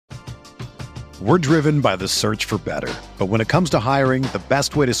We're driven by the search for better. But when it comes to hiring, the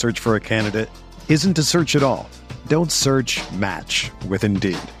best way to search for a candidate isn't to search at all. Don't search, match with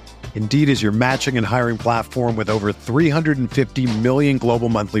Indeed. Indeed is your matching and hiring platform with over 350 million global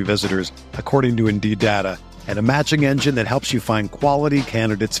monthly visitors, according to Indeed data, and a matching engine that helps you find quality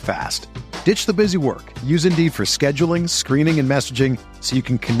candidates fast. Ditch the busy work. Use Indeed for scheduling, screening, and messaging so you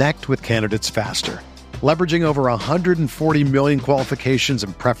can connect with candidates faster. Leveraging over 140 million qualifications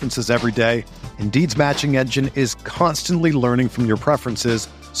and preferences every day, Indeed's matching engine is constantly learning from your preferences,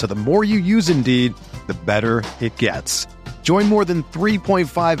 so the more you use Indeed, the better it gets. Join more than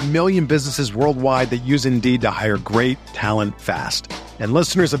 3.5 million businesses worldwide that use Indeed to hire great talent fast. And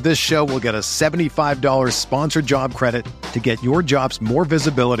listeners of this show will get a $75 sponsored job credit to get your jobs more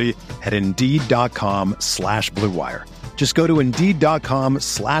visibility at Indeed.com/Blue Wire. Just go to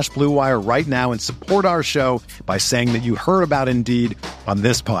Indeed.com/Blue Wire right now and support our show by saying that you heard about Indeed on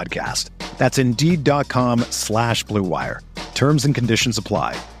this podcast. That's Indeed.com/Blue Wire. Terms and conditions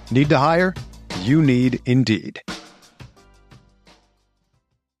apply. Need to hire? You need Indeed.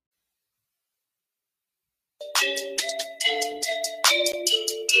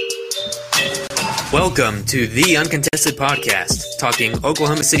 Welcome to the Uncontested Podcast, talking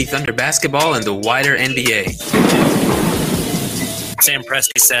Oklahoma City Thunder basketball and the wider NBA. Sam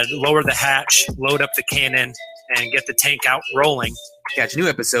Presti said, lower the hatch, load up the cannon, and get the tank out rolling. Catch new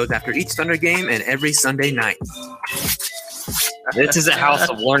episodes after each Thunder game and every Sunday night. This is a house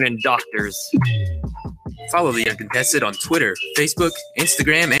of learning doctors. Follow The Uncontested on Twitter, Facebook,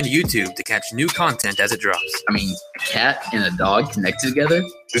 Instagram, and YouTube to catch new content as it drops. I mean, a cat and a dog connected together?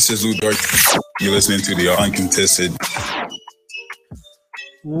 This is Lou Dort. You're listening to The Uncontested.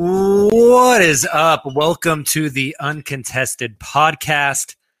 What is up? Welcome to The Uncontested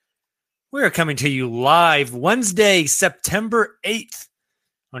Podcast. We are coming to you live Wednesday, September 8th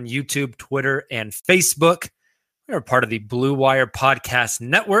on YouTube, Twitter, and Facebook. We are part of the Blue Wire Podcast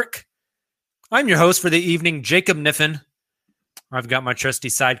Network. I'm your host for the evening, Jacob Niffen. I've got my trusty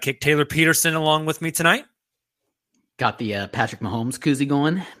sidekick, Taylor Peterson, along with me tonight. Got the Patrick Mahomes koozie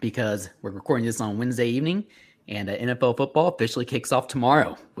going because we're recording this on Wednesday evening, and NFL football officially kicks off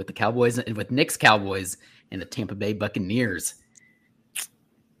tomorrow with the Cowboys and with Nick's Cowboys and the Tampa Bay Buccaneers.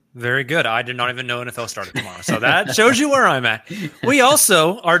 Very good. I did not even know NFL started tomorrow, so that shows you where I'm at. We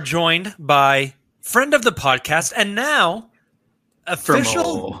also are joined by friend of the podcast and now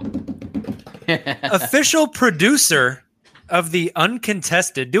official producer of The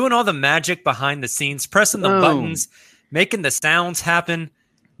Uncontested, doing all the magic behind the scenes, pressing the buttons, making the sounds happen,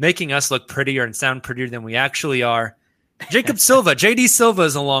 making us look prettier and sound prettier than we actually are. Jacob Silva, JD Silva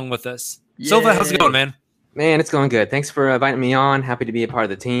is along with us. Yay. Silva, how's it going, man? Man, it's going good. Thanks for inviting me on. Happy to be a part of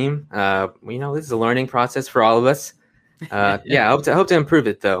the team. This is a learning process for all of us. I hope to improve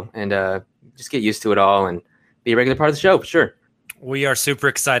it though, and just get used to it all and be a regular part of the show for sure. We are super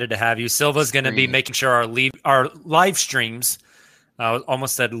excited to have you. Silva's going to be making sure our live streams,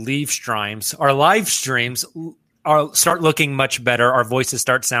 almost said leave streams, our live streams start looking much better. Our voices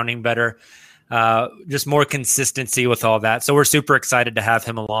start sounding better. Just more consistency with all that. So we're super excited to have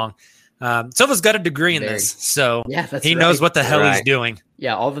him along. Silva's got a degree in this, so he knows what the hell he's doing.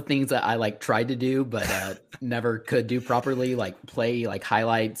 Yeah, all the things that I tried to do but never could do properly, like play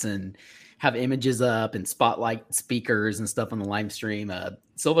highlights and have images up and spotlight speakers and stuff on the live stream.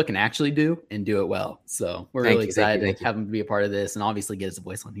 Silva can actually do it well. So we're really excited to have him be a part of this and obviously get his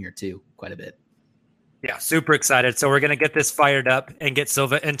voice on here too quite a bit. Yeah, super excited. So we're going to get this fired up and get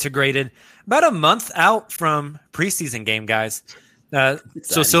Silva integrated about a month out from preseason game, guys.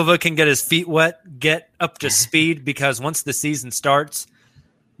 So Silva can get his feet wet, get up to speed, because once the season starts,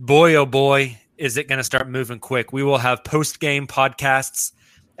 boy, oh boy, is it going to start moving quick. We will have post-game podcasts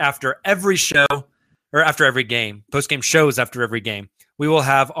after every show, or after every game, post-game shows after every game. We will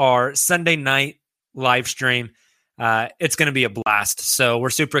have our Sunday night live stream. It's going to be a blast. So we're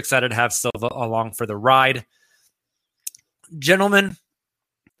super excited to have Silva along for the ride. Gentlemen,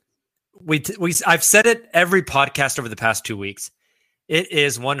 I've said it every podcast over the past 2 weeks. It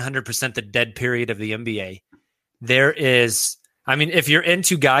is 100% the dead period of the NBA. There is, if you're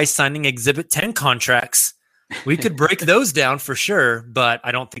into guys signing Exhibit 10 contracts, we could break those down for sure, but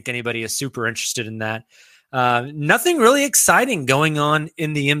I don't think anybody is super interested in that. Nothing really exciting going on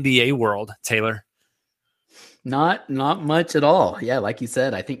in the NBA world, Taylor. Not much at all. Yeah, like you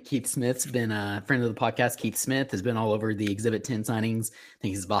said, I think Keith Smith's been a friend of the podcast. Keith Smith has been all over the Exhibit 10 signings. I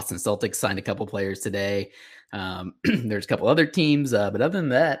think his Boston Celtics signed a couple players today. There's a couple other teams, but other than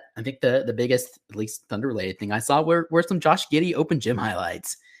that, I think the biggest, at least Thunder-related thing I saw were some Josh Giddey open gym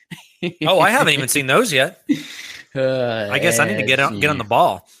highlights. Oh, I haven't even seen those yet. I guess I need to get on the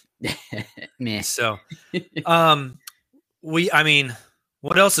ball. Meh. So,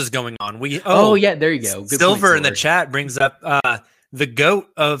 what else is going on? Yeah, there you go. Good Silver point, in the chat brings up the GOAT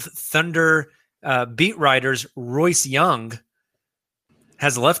of Thunder beat writers, Royce Young,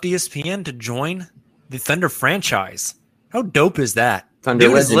 has left ESPN to join the Thunder franchise. How dope is that? Thunder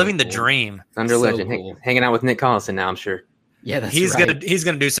Dude is legend. living the dream. Thunder So legend. cool. Hanging out with Nick Collison now, I'm sure. Yeah, that's He's right. he's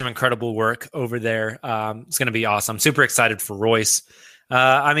gonna do some incredible work over there. It's gonna be awesome. Super excited for Royce.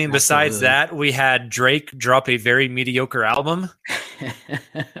 Besides Absolutely. that, we had Drake drop a very mediocre album.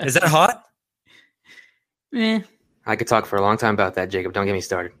 Is that hot? Meh. I could talk for a long time about that, Jacob. Don't get me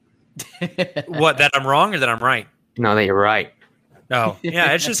started. What, that I'm wrong or that I'm right? No, that you're right. Oh,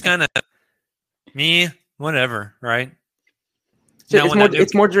 yeah, it's just kind of me, whatever, right?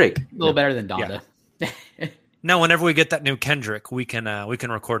 It's more Drake. A little better than Donda. Now, whenever we get that new Kendrick, we can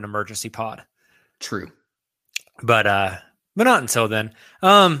record an emergency pod. True. But not until then.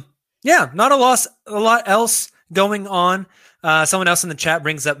 Not a lot else going on. Someone else in the chat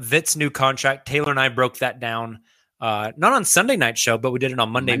brings up Vit's new contract. Taylor and I broke that down, not on Sunday night show, but we did it on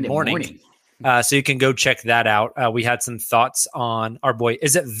Monday morning. So you can go check that out. We had some thoughts on our boy.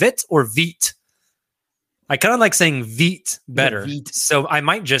 Is it Vit or Veet? I kind of like saying Veet better. Yeah, Veet. So I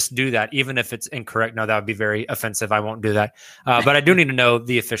might just do that, even if it's incorrect. No, that would be very offensive. I won't do that. But I do need to know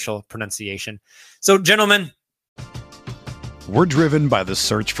the official pronunciation. So, gentlemen, We're driven by the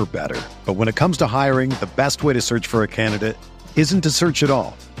search for better. But when it comes to hiring, the best way to search for a candidate isn't to search at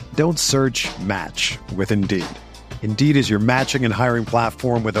all. Don't search, match with Indeed. Indeed is your matching and hiring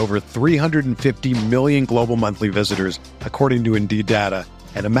platform with over 350 million global monthly visitors, according to Indeed data,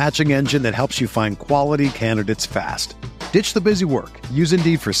 and a matching engine that helps you find quality candidates fast. Ditch the busy work. Use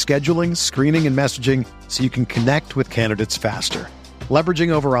Indeed for scheduling, screening, and messaging so you can connect with candidates faster. Leveraging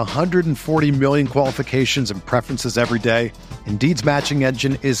over 140 million qualifications and preferences every day, Indeed's matching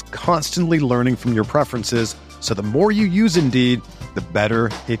engine is constantly learning from your preferences, so the more you use Indeed, the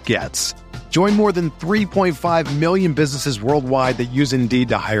better it gets. Join more than 3.5 million businesses worldwide that use Indeed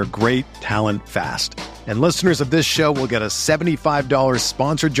to hire great talent fast. And listeners of this show will get a $75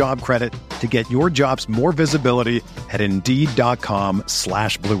 sponsored job credit to get your jobs more visibility at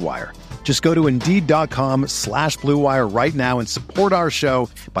Indeed.com/Blue Wire. Just go to Indeed.com/Blue Wire right now and support our show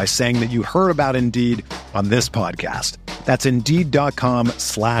by saying that you heard about Indeed on this podcast. That's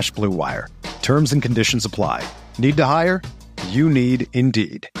Indeed.com/Blue Wire. Terms and conditions apply. Need to hire? You need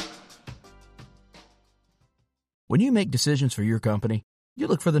Indeed. When you make decisions for your company, you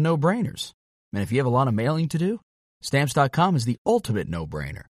look for the no-brainers. And if you have a lot of mailing to do, Stamps.com is the ultimate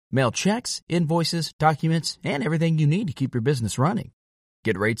no-brainer. Mail checks, invoices, documents, and everything you need to keep your business running.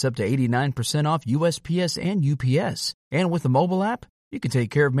 Get rates up to 89% off USPS and UPS. And with the mobile app, you can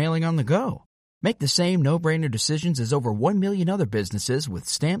take care of mailing on the go. Make the same no-brainer decisions as over 1 million other businesses with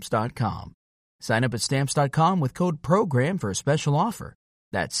Stamps.com. Sign up at Stamps.com with code PROGRAM for a special offer.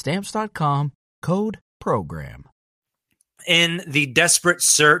 That's Stamps.com, code PROGRAM. in the desperate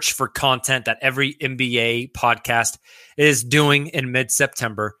search for content that every NBA podcast is doing in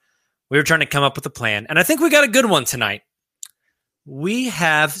mid-September, we were trying to come up with a plan. And I think we got a good one tonight. We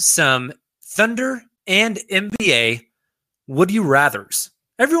have some Thunder and NBA would you rathers.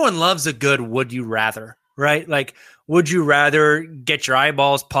 Everyone loves a good would you rather, right? Like, would you rather get your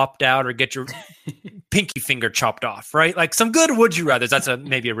eyeballs popped out or get your pinky finger chopped off, right? Like some good would you rathers. That's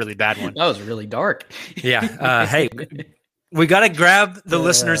maybe a really bad one. That was really dark. Yeah. Hey, we got to grab the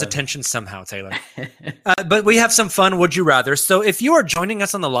listeners' attention somehow, Taylor. But we have some fun would you rather. So if you are joining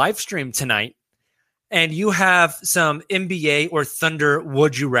us on the live stream tonight and you have some NBA or Thunder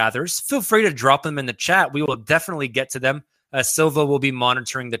would you rathers, feel free to drop them in the chat. We will definitely get to them. Silva will be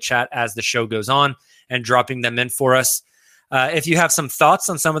monitoring the chat as the show goes on and dropping them in for us. If you have some thoughts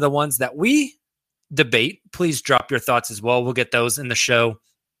on some of the ones that we debate, please drop your thoughts as well. We'll get those in the show.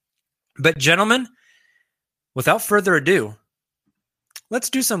 But gentlemen, without further ado, let's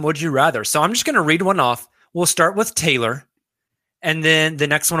do some would you rather. So I'm just going to read one off. We'll start with Taylor, and then the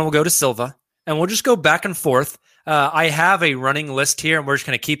next one will go to Silva, and we'll just go back and forth. I have a running list here, and we're just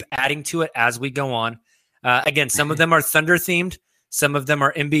going to keep adding to it as we go on. Again, some of them are Thunder themed, some of them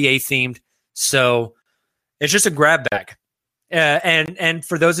are NBA themed. So it's just a grab bag. And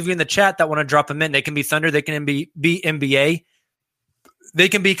for those of you in the chat that want to drop them in, they can be Thunder, they can be NBA, they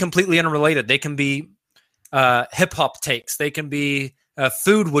can be completely unrelated. They can be hip hop takes, they can be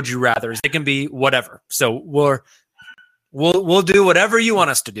food would you rather's, they can be whatever. So we'll do whatever you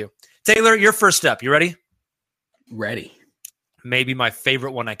want us to do. Taylor, you're first up. You ready? Ready. Maybe my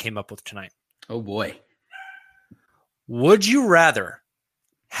favorite one I came up with tonight. Oh boy. Would you rather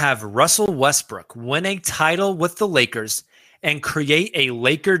have Russell Westbrook win a title with the Lakers and create a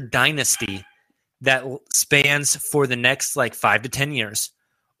Laker dynasty that spans for the next like 5 to 10 years.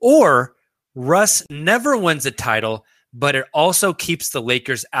 Or Russ never wins a title, but it also keeps the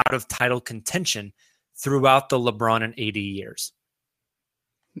Lakers out of title contention throughout the LeBron and AD years.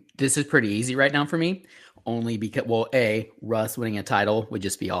 This is pretty easy right now for me, only because, well, Russ winning a title would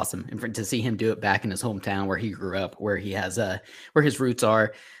just be awesome. And to see him do it back in his hometown where he grew up, where he has, where his roots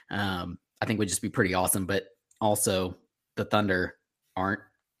are, I think would just be pretty awesome. But also the Thunder aren't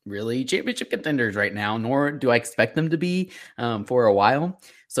really championship contenders right now, nor do I expect them to be for a while.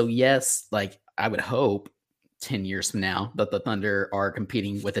 So yes, like I would hope 10 years from now that the Thunder are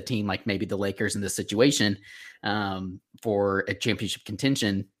competing with a team like maybe the Lakers in this situation for a championship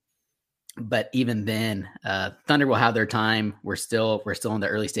contention. But even then, Thunder will have their time. We're still in the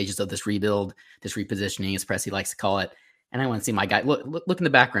early stages of this rebuild, this repositioning, as Pressy likes to call it. And I want to see my guy. Look in the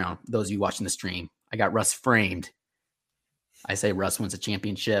background. Those of you watching the stream, I got Russ framed. I say Russ wins a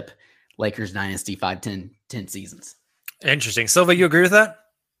championship. Lakers dynasty 5, 10 seasons. Interesting. Silva, you agree with that?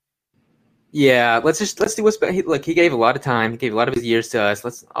 Yeah, let's do what's better. Look, he gave a lot of time. He gave a lot of his years to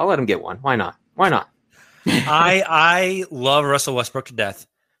us. I'll let him get one. Why not? I love Russell Westbrook to death.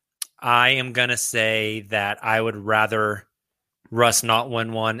 I am going to say that I would rather Russ not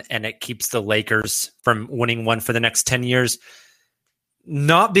win one, and it keeps the Lakers from winning one for the next 10 years.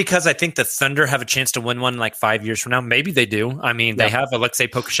 Not because I think the Thunder have a chance to win one like 5 years from now. Maybe they do. I mean, they have Alexei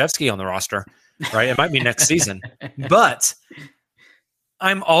Pokusevsky on the roster, right? It might be next season. But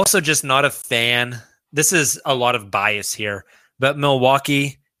I'm also just not a fan. This is a lot of bias here. But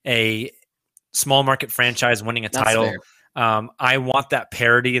Milwaukee, a small market franchise winning a title. I want that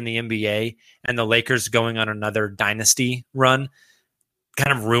parity in the NBA, and the Lakers going on another dynasty run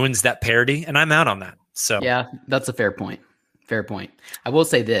kind of ruins that parity, and I'm out on that. So yeah, that's a fair point. Fair point. I will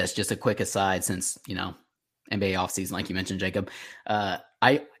say this, just a quick aside, since, NBA offseason, like you mentioned, Jacob,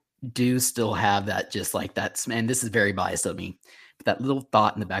 I do still have that, just like that, and this is very biased of me, but that little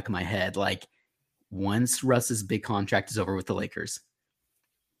thought in the back of my head, like once Russ's big contract is over with the Lakers,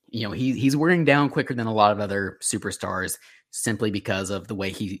 he's wearing down quicker than a lot of other superstars simply because of the way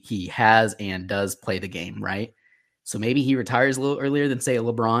he has and does play the game, right? So maybe he retires a little earlier than, say, a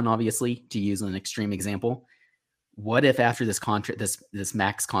LeBron, obviously, to use an extreme example. What if after this contract, this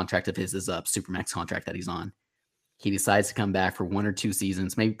max contract of his is up, super max contract that he's on, he decides to come back for 1 or 2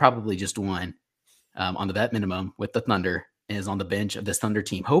 seasons, maybe probably just one, on the vet minimum with the Thunder, and is on the bench of this Thunder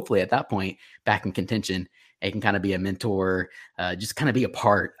team, hopefully at that point back in contention. It can kind of be a mentor, just kind of be a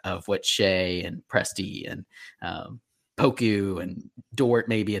part of what Shea and Presti and Poku and Dort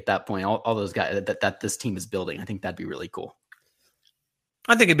maybe at that point, all those guys that this team is building. I think that'd be really cool.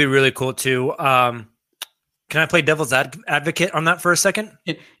 I think it'd be really cool too. Can I play devil's advocate on that for a second?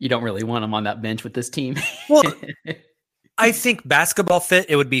 You don't really want him on that bench with this team. Well, I think basketball fit,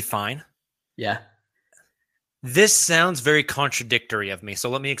 it would be fine. Yeah. This sounds very contradictory of me,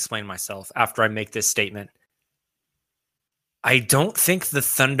 so let me explain myself after I make this statement. I don't think the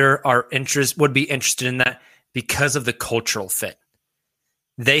Thunder would be interested in that because of the cultural fit.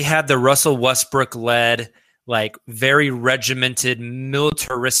 They had the Russell Westbrook led, like very regimented,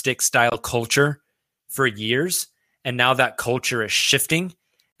 militaristic style culture for years, and now that culture is shifting.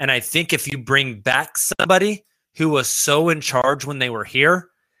 And I think if you bring back somebody who was so in charge when they were here,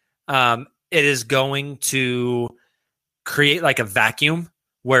 it is going to create like a vacuum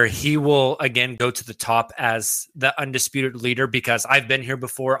where he will again go to the top as the undisputed leader, because I've been here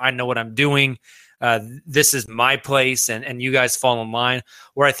before. I know what I'm doing. This is my place, and you guys fall in line.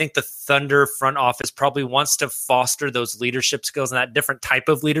 Where I think the Thunder front office probably wants to foster those leadership skills and that different type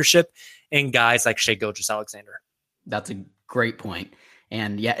of leadership in guys like Shai Gilgeous-Alexander. That's a great point.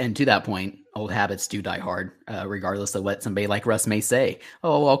 And yeah, and to that point, old habits do die hard, regardless of what somebody like Russ may say.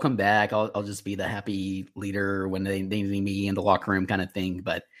 Oh, I'll come back. I'll just be the happy leader when they need me in the locker room kind of thing.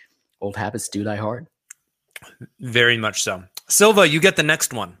 But old habits do die hard. Very much so. Silva, you get the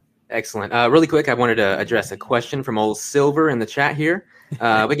next one. Excellent. Really quick, I wanted to address a question from old Silver in the chat here.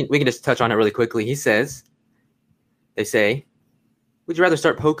 We can just touch on it really quickly. He says, they say, would you rather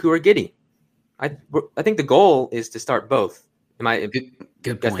start Poku or Giddey? I think the goal is to start both.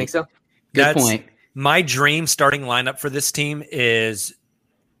 Good guys think so? Good point. My dream starting lineup for this team is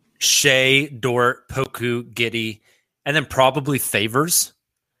Shea, Dort, Poku, Giddey, and then probably Favors,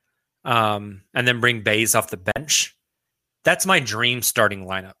 and then bring Bays off the bench. That's my dream starting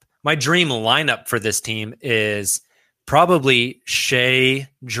lineup. My dream lineup for this team is probably Shea,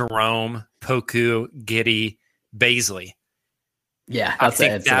 Jerome, Poku, Giddey, Bazley. Yeah, I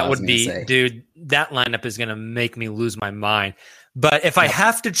think that would be, dude, that lineup is going to make me lose my mind. But if I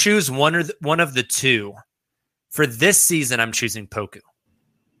have to choose one of the two For this season, I'm choosing Poku.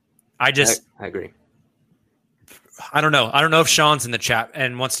 I agree. I don't know. I don't know if Sean's in the chat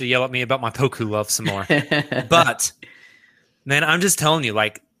and wants to yell at me about my Poku love some more. But, man, I'm just telling you,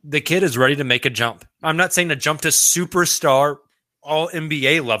 like, the kid is ready to make a jump. I'm not saying to jump to superstar, all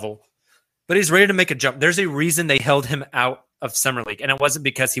NBA level, but he's ready to make a jump. There's a reason they held him out of Summer League, and it wasn't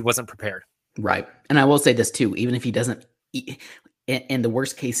because he wasn't prepared. Right. And I will say this, too. Even if he doesn't – in the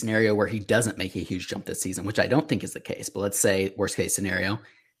worst case scenario where he doesn't make a huge jump this season, which I don't think is the case, but let's say worst case scenario –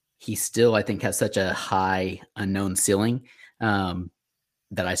 he still, I think, has such a high unknown ceiling that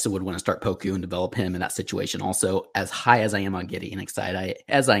I still would want to start Poku and develop him in that situation. Also, as high as I am on Giddey and excited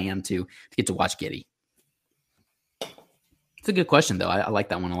as I am to get to watch Giddey. It's a good question, though. I like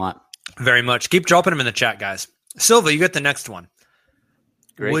that one a lot. Very much. Keep dropping them in the chat, guys. Silva, you get the next one.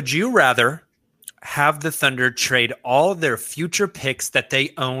 Great. Would you rather have the Thunder trade all their future picks that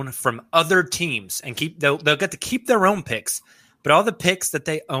they own from other teams and they'll get to keep their own picks, but all the picks that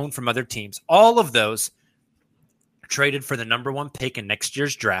they own from other teams, all of those traded for the number 1 pick in next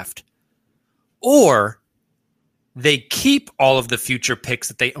year's draft, or they keep all of the future picks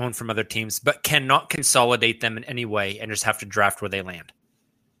that they own from other teams, but cannot consolidate them in any way and just have to draft where they land?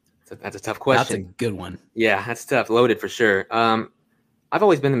 That's a tough question. That's a good one. Yeah, that's tough. Loaded for sure. I've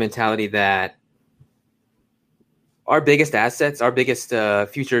always been the mentality that our biggest assets, our biggest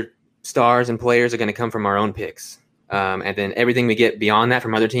future stars and players are going to come from our own picks. And then everything we get beyond that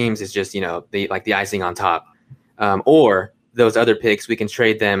from other teams is just, the icing on top. Or those other picks, we can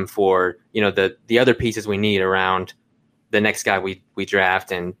trade them for, the other pieces we need around the next guy we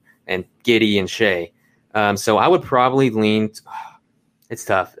draft and Giddey and Shea. So I would probably lean. It's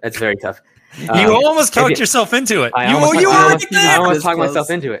tough. It's very tough. You almost talked yourself into it. I almost talked myself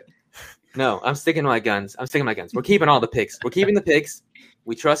into it. No, I'm sticking to my guns. We're keeping all the picks. We're keeping the picks.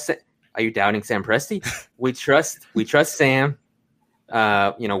 We trust. Are you doubting Sam Presti? We trust Sam.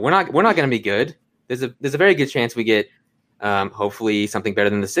 We're not going to be good. There's a very good chance we get hopefully something better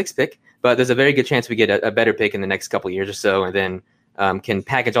than the 6th pick, but there's a very good chance we get a better pick in the next couple of years or so, and then can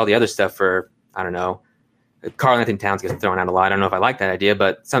package all the other stuff for, I don't know. Karl-Anthony Towns gets thrown out a lot. I don't know if I like that idea,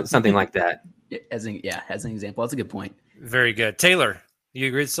 but something like that. As an example, that's a good point. Very good. Taylor, you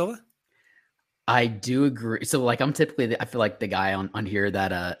agree with Silva? I do agree. So, I'm typically, I feel like the guy on here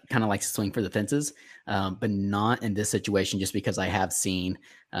that kind of likes to swing for the fences, but not in this situation, just because I have seen,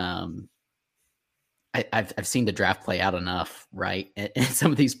 I've seen the draft play out enough, right? And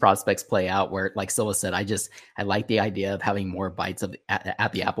some of these prospects play out where, like Silva said, I like the idea of having more bites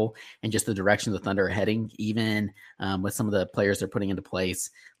at the apple and just the direction the Thunder are heading, even with some of the players they're putting into place,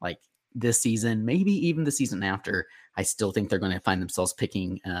 like this season, maybe even the season after. I still think they're going to find themselves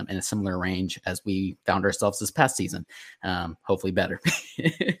picking in a similar range as we found ourselves this past season, hopefully better.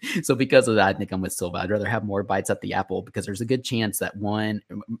 So because of that, I think I'm with Silva. I'd rather have more bites at the apple because there's a good chance that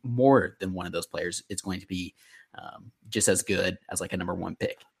more than one of those players is going to be just as good as like a number 1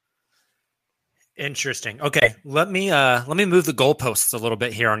 pick. Interesting. Okay, let me move the goalposts a little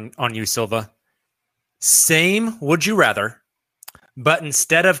bit here on you, Silva. Same would you rather, but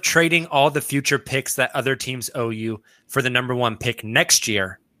instead of trading all the future picks that other teams owe you for the number 1 pick next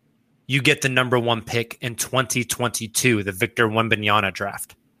year, you get the number 1 pick in 2022, the Victor Wembanyama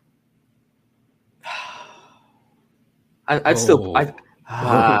draft. I'm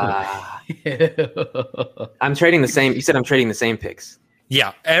trading the same. You said I'm trading the same picks.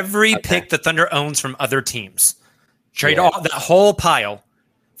 Yeah, every pick the Thunder owns from other teams. Trade all that whole pile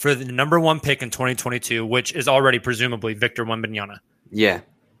for the number 1 pick in 2022, which is already presumably Victor Wembanyama. Yeah.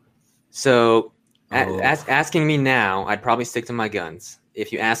 So asking me now, I'd probably stick to my guns.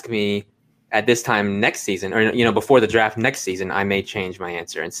 If you ask me at this time next season, or before the draft next season, I may change my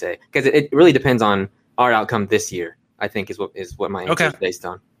answer and say, because it really depends on our outcome this year, I think is what my answer is based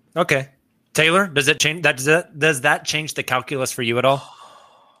on. Okay. Taylor, does it change that? Does that change the calculus for you at all?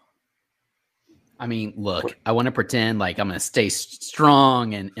 I mean, look, I want to pretend like I'm going to stay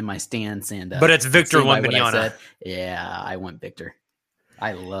strong in my stance, but it's Victor Wembanyama. Yeah, I want Victor.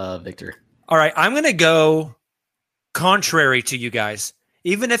 I love Victor. All right, I'm going to go contrary to you guys.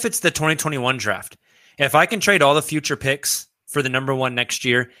 Even if it's the 2021 draft, if I can trade all the future picks for the number 1 next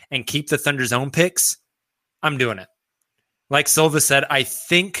year and keep the Thunder's own picks, I'm doing it. Like Silva said, I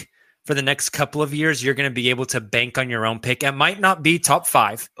think for the next couple of years, you're going to be able to bank on your own pick. It might not be top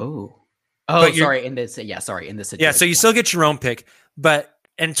 5. Oh, sorry. In this situation. Yeah, so you still get your own pick, but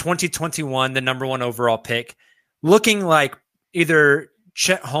in 2021, the number 1 overall pick, looking like either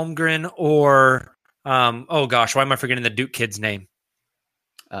Chet Holmgren or why am I forgetting the Duke kid's name?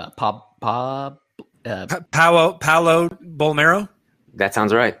 Paolo Bolmaro. That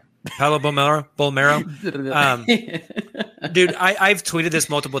sounds right. Paolo Bolmero. Dude, I've tweeted this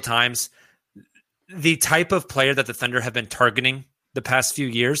multiple times. The type of player that the Thunder have been targeting the past few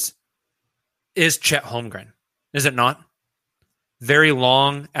years is Chet Holmgren. Is it not? Very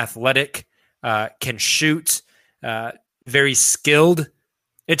long, athletic, can shoot, very skilled.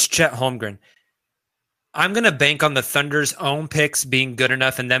 It's Chet Holmgren. I'm going to bank on the Thunder's own picks being good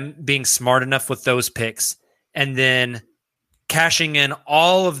enough and them being smart enough with those picks, and then cashing in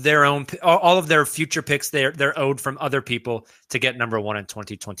all of their future picks they're owed from other people to get number one in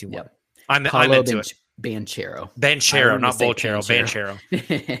 2021. Yep. I'm into it. Banchero, not Bolchero. Banchero.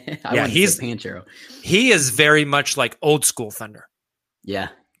 Yeah, he's Banchero. He is very much like old school Thunder. Yeah,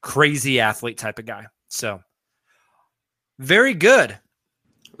 crazy athlete type of guy. So very good.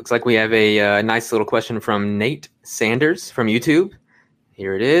 Looks like we have a nice little question from Nate Sanders from YouTube.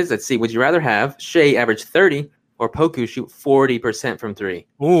 Here it is. Let's see. Would you rather have Shai average 30 or Poku shoot 40% from three?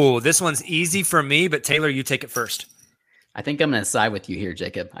 Ooh, this one's easy for me, but Taylor, you take it first. I think I'm going to side with you here,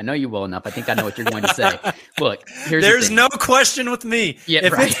 Jacob. I know you well enough. I think I know what you're going to say. Look, there's no question with me. Yeah,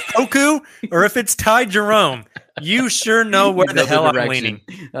 if it's Poku or if it's Ty Jerome, you sure know where the hell I'm leaning.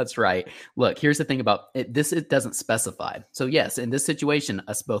 That's right. Look, here's the thing about it. It doesn't specify. So yes, in this situation,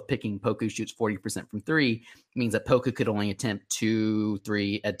 us both picking Poku shoots 40% from three means that Poku could only attempt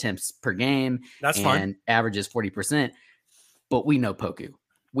 2-3 attempts per game. That's and fine. Averages 40%. But we know Poku.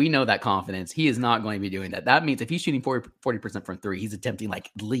 We know that confidence. He is not going to be doing that. That means if he's shooting 40% from three, he's attempting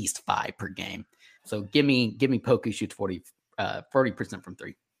like at least 5 per game. So give me Poku shoots 40% from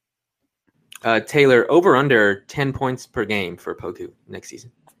three. Taylor, over under 10 points per game for Poku next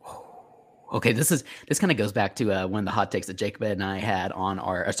season. Okay, this kind of goes back to one of the hot takes that Jacob and I had on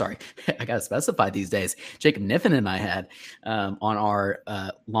our. I got to specify these days. Jacob Niffen and I had on our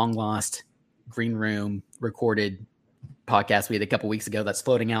long lost Green Room recorded podcast we had a couple weeks ago that's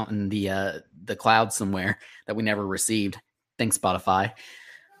floating out in the cloud somewhere that we never received. Thanks, Spotify.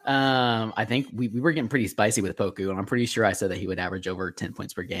 I think we were getting pretty spicy with Poku, and I'm pretty sure I said that he would average over 10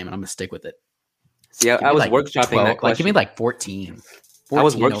 points per game, and I'm going to stick with it. See, I was workshopping that question. Give me like 14. I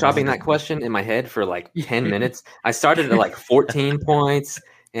was workshopping that question in my head for like 10 minutes. I started at like 14 points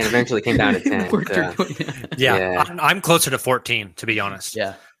and eventually came down to 10. Yeah. I'm closer to 14, to be honest.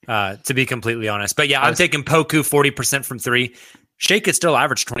 Yeah. To be completely honest. But yeah, I'm taking Poku 40% from three. Shai could still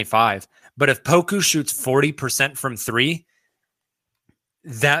average 25. But if Poku shoots 40% from three,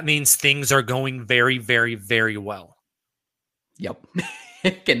 that means things are going very, very, very well. Yep.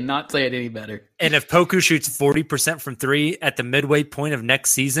 Cannot say it any better. And if Poku shoots 40% from three at the midway point of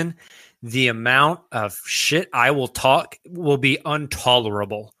next season, the amount of shit I will talk will be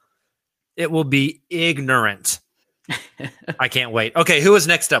intolerable. It will be ignorant. I can't wait. Okay, who was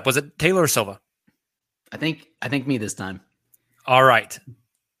next up? Was it Taylor or Silva? I think me this time. All right.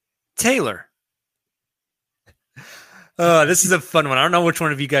 Taylor. This is a fun one. I don't know which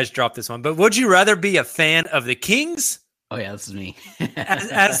one of you guys dropped this one, but would you rather be a fan of the Kings? Oh, yeah, this is me.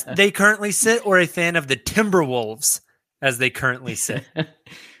 as they currently sit, or a fan of the Timberwolves as they currently sit?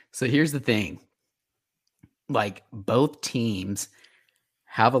 So here's the thing. Like, both teams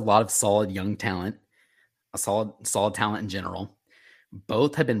have a lot of solid young talent, a solid talent in general.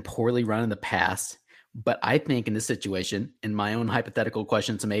 Both have been poorly run in the past. But I think in this situation, in my own hypothetical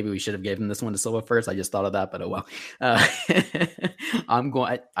question, so maybe we should have given this one to Silva first. I just thought of that, but oh well. I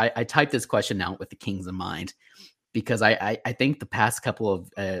typed this question out with the Kings in mind, because I think the past couple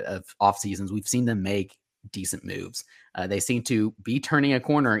of off seasons, we've seen them make decent moves. They seem to be turning a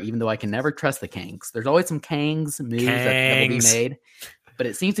corner, even though I can never trust the Kangs. There's always some Kangs moves that will be made, but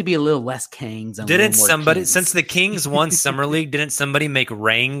it seems to be a little less Kangs. And didn't somebody, Kings. Since the Kings won Summer League, didn't somebody make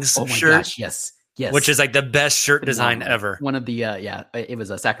Rangs oh my shirt? Gosh, yes. Yes. Which is like the best shirt design ever. One of the, it was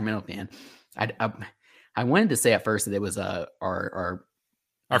a Sacramento fan. I wanted to say at first that it was our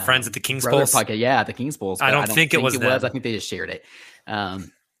friends at the Kings Pulse podcast. Yeah, the Kings Pulse. I don't think it was. I think they just shared it.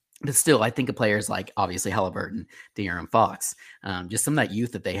 But still, I think of players like obviously Halliburton, De'Aaron Fox, just some of that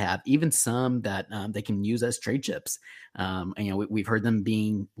youth that they have, even some that they can use as trade chips. And, we've heard them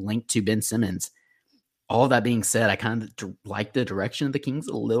being linked to Ben Simmons. All that being said, I kind of like the direction of the Kings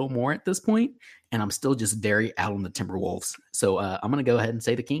a little more at this point, and I'm still just very out on the Timberwolves. So I'm going to go ahead and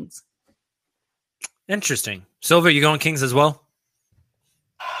say the Kings. Interesting. Silva, you going Kings as well?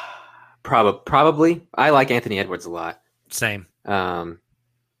 Probably. I like Anthony Edwards a lot. Same. But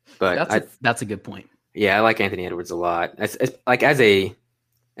that's a good point. Yeah, I like Anthony Edwards a lot. As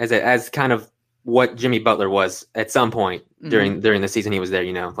kind of what Jimmy Butler was at some point during the season he was there.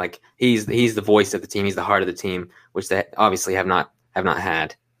 Like he's the voice of the team. He's the heart of the team, which they obviously have not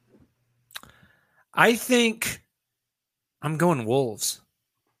had. I think I'm going Wolves.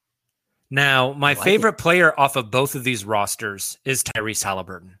 Now, my like favorite player off of both of these rosters is Tyrese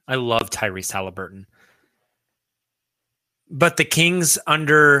Halliburton. I love Tyrese Halliburton. But the Kings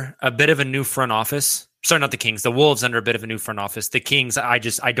under a bit of a new front office. Sorry, not the Kings. The Wolves under a bit of a new front office. The Kings, I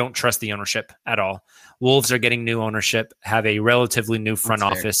don't trust the ownership at all. Wolves are getting new ownership, have a relatively new front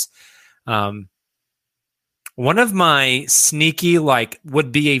office. One of my sneaky,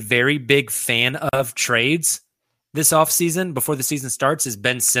 would be a very big fan of trades this offseason before the season starts is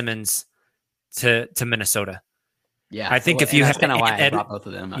Ben Simmons to Minnesota. Yeah. I think if you had kind of why I brought both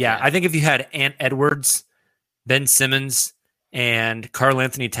of them. I think if you had Ant Edwards, Ben Simmons, and Karl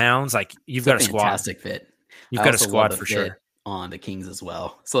Anthony Towns, you've got a squad. Fantastic fit. You've got a squad for sure. On the Kings as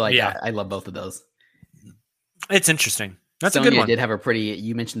well. So I love both of those. It's interesting. That's Sonia a good one. Did have a pretty.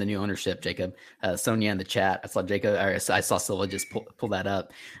 You mentioned the new ownership, Jacob. Sonia in the chat. I saw Jacob. Or I saw Silva just pull that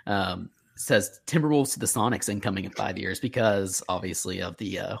up. Says Timberwolves to the Sonics incoming in 5 years because obviously of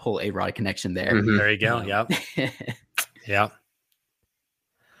the whole A-Rod connection there. Mm-hmm. There you go. Yep. Yeah.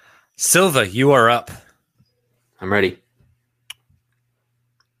 Silva, you are up. I'm ready.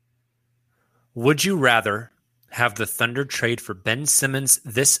 Would you rather have the Thunder trade for Ben Simmons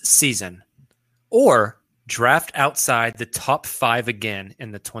this season or draft outside the top 5 again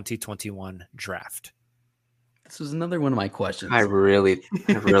in the 2021 draft? This was another one of my questions. I really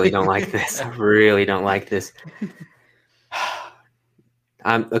don't like this. I really don't like this.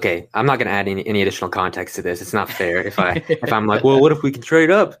 I'm not going to add any additional context to this. It's not fair if I'm like, well, what if we can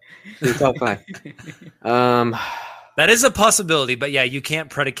trade up to the top 5? That is a possibility, but yeah, you can't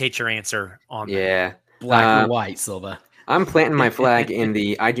predicate your answer on that. Yeah. Black or white, Silva. I'm planting my flag in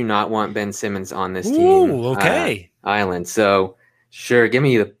the I do not want Ben Simmons on this team. Ooh, okay. Island. So sure, give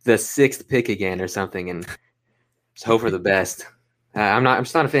me the 6th pick again or something and just hope for the best. I'm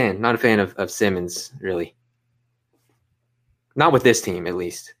just not a fan. Not a fan of Simmons, really. Not with this team, at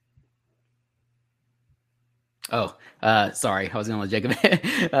least. Oh, sorry. I was going to let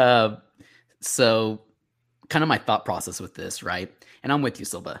Jacob. So kind of my thought process with this, right? And I'm with you,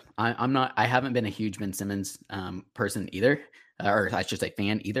 Silva. I haven't been a huge Ben Simmons person either, or I should say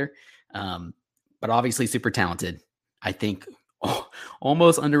fan either. But obviously super talented. I think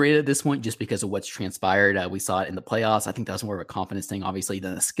almost underrated at this point just because of what's transpired. We saw it in the playoffs. I think that was more of a confidence thing, obviously,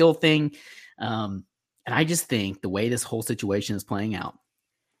 than a skill thing. And I just think the way this whole situation is playing out,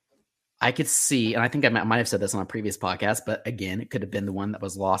 I could see, and I think I might have said this on a previous podcast, but again, it could have been the one that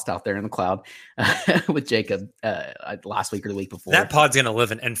was lost out there in the cloud with Jacob last week or the week before. That pod's going to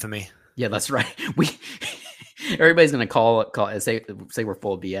live in infamy. Yeah, that's right. Everybody's going to call say we're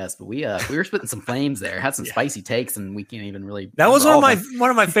full of BS, but we were spitting some flames there, had some spicy takes, and we can't even really. That was one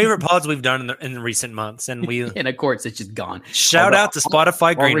of my favorite pods we've done in recent months, and and of course it's just gone. Shout out to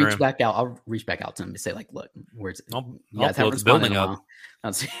Spotify Green Room. I'll reach back out to him to say look, where's I'll blow the building up.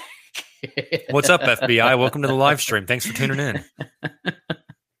 What's up, FBI? Welcome to the live stream. Thanks for tuning in.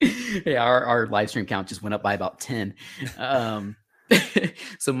 Yeah, our live stream count just went up by about 10.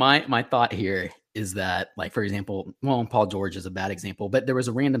 So my thought here is that, for example, Paul George is a bad example, but there was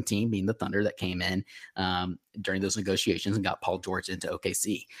a random team, being the Thunder, that came in during those negotiations and got Paul George into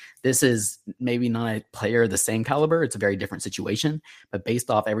OKC. This is maybe not a player of the same caliber. It's a very different situation, but based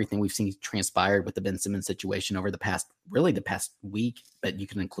off everything we've seen transpired with the Ben Simmons situation over the past week, but you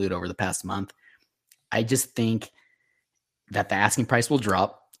can include over the past month, I just think that the asking price will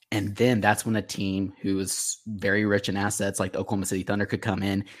drop. And then that's when a team who is very rich in assets like the Oklahoma City Thunder could come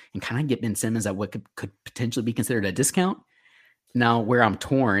in and kind of get Ben Simmons at what could potentially be considered a discount. Now, where I'm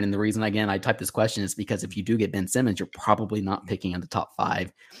torn, and the reason, again, I typed this question is because if you do get Ben Simmons, you're probably not picking in the top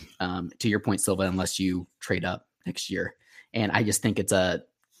 5, to your point, Silva, unless you trade up next year. And I just think it's a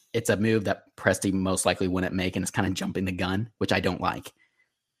move that Presti most likely wouldn't make, and it's kind of jumping the gun, which I don't like.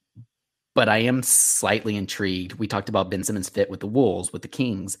 But I am slightly intrigued. We talked about Ben Simmons' fit with the Wolves, with the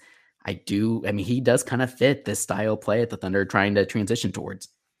Kings. He does kind of fit this style of play at the Thunder are trying to transition towards.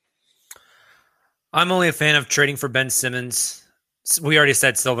 I'm only a fan of trading for Ben Simmons. We already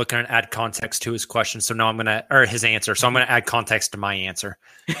said Silva can add context to his question, his answer. So I'm going to add context to my answer.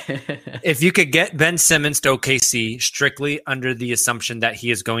 If you could get Ben Simmons to OKC strictly under the assumption that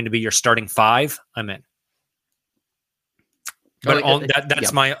he is going to be your starting 5, I'm in. But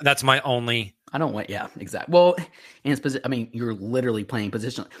that's my only. I don't want. Yeah, exactly. Well, and it's you're literally playing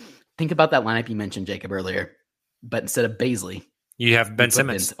position. Think about that lineup you mentioned, Jacob, earlier. But instead of Baisley, you have Ben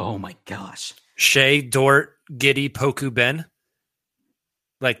Simmons. Oh my gosh, Shea, Dort, Giddey, Poku, Ben.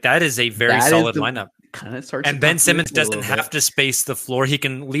 That is a very solid lineup. Kind of starts. And Ben Simmons doesn't have to space the floor. He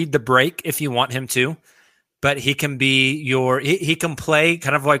can lead the break if you want him to. But he can be he can play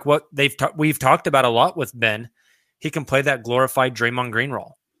kind of like what we've talked about a lot with Ben. He can play that glorified Draymond Green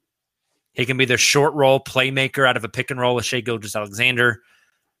role. He can be the short roll playmaker out of a pick and roll with Shai Gilgeous-Alexander.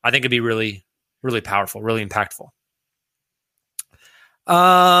 I think it'd be really, really powerful, really impactful.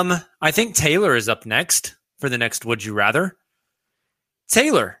 I think Taylor is up next for the next Would You Rather.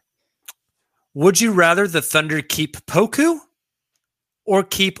 Taylor, would you rather the Thunder keep Poku or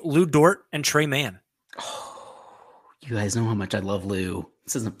keep Lou Dort and Trey Mann? Oh, you guys know how much I love Lou.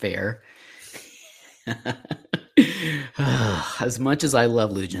 This isn't fair. As much as I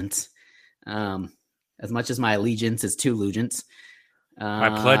love Lugents, as much as my allegiance is to Lugents, I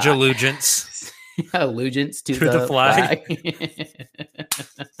pledge allegiance. Allegiance to the flag.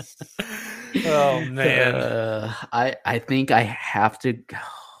 Oh man, I think I have to go.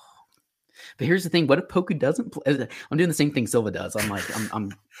 But here's the thing: what if Poku doesn't play? I'm doing the same thing Silva does. I'm like,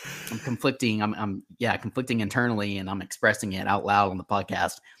 I'm conflicting. I'm conflicting internally, and I'm expressing it out loud on the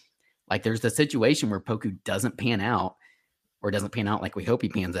podcast. Like, there's the situation where Poku doesn't pan out, or doesn't pan out like we hope he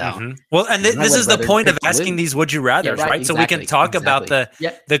pans out. Mm-hmm. Well, and this is the point of asking these would you rather, right? Exactly, so we can talk about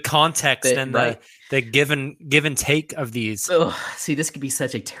the context and the give and take of these. Ugh, see, this could be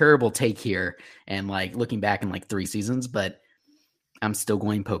such a terrible take here, and like looking back in like 3 seasons, but I'm still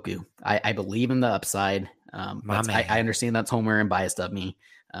going Poku. I believe in the upside. I understand that's homer and biased of me.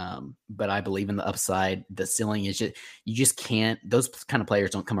 But I believe in the upside. The ceiling is you just can't, those kind of players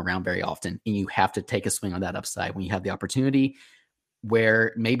don't come around very often, and you have to take a swing on that upside when you have the opportunity,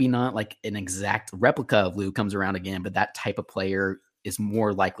 where maybe not like an exact replica of Lou comes around again, but that type of player is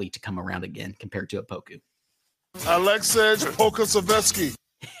more likely to come around again compared to a Poku. Alexej Pokusevsky.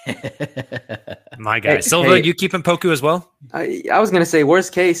 My guy. Silva, you keeping Poku as well? I was going to say,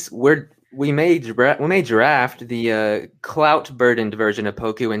 worst case, we may draft the clout-burdened version of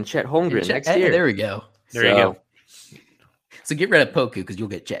Poku and Chet Holmgren next year. There we go. There you go. So get rid of Poku because you'll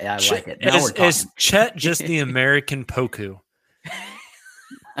get Chet. I like it. Now we're talking. Is Chet just the American Poku?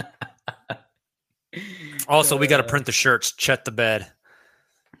 Also, we got to print the shirts. Chet the bed.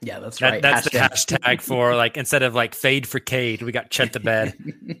 Yeah, that's right. That's the hashtag for, like, instead of like fade for Cade, we got Chet the bed.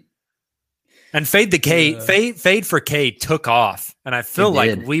 And fade for Cade took off, and I feel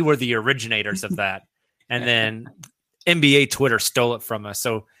like we were the originators of that. And then NBA Twitter stole it from us.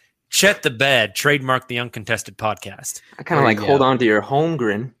 So Chet the bed, trademark the Uncontested Podcast. I kind of like hold on to your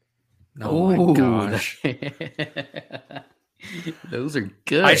Holmgren. Oh my gosh, those are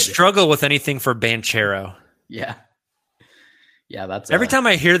good. I struggle with anything for Banchero. Yeah, that's every time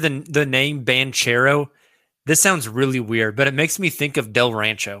I hear the name Banchero, this sounds really weird, but it makes me think of Del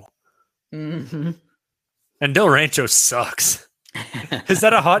Rancho. Mm-hmm. And Del Rancho sucks. Is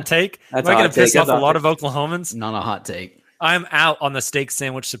that a hot take? Am I going to piss off a lot of Oklahomans? Not a hot take. I'm out on the steak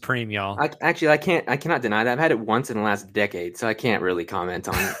sandwich supreme, y'all. I cannot deny that. I've had it once in the last decade, so I can't really comment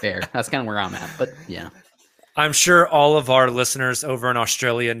on it. Fair. That's kind of where I'm at, but yeah. I'm sure all of our listeners over in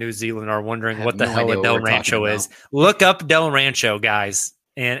Australia, New Zealand are wondering what the hell a Del Rancho is. Look up Del Rancho, guys,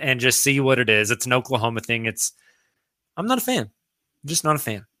 and just see what it is. It's an Oklahoma thing. I'm not a fan. I'm just not a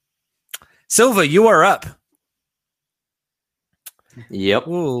fan. Silva, you are up. Yep.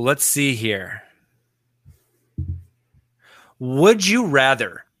 Ooh, let's see here. Would you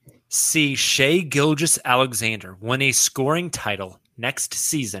rather see Shai Gilgeous-Alexander win a scoring title next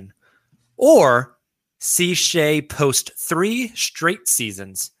season, or see Shai post 3 straight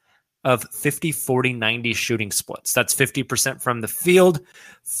seasons of 50-40-90 shooting splits? That's 50% from the field,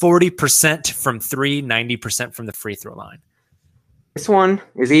 40% from 3, 90% from the free throw line. This one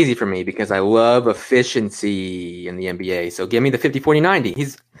is easy for me because I love efficiency in the NBA. So give me the 50-40-90.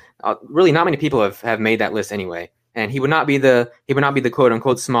 He's really not many people have made that list anyway, and he would not be the quote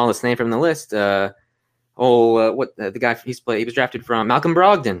unquote smallest name from the list. The guy he was drafted from, Malcolm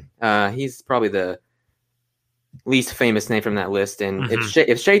Brogdon. He's probably the least famous name from that list. And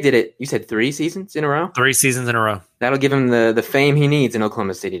if Shai did it, you said 3 seasons in a row. 3 seasons in a row. That'll give him the fame he needs in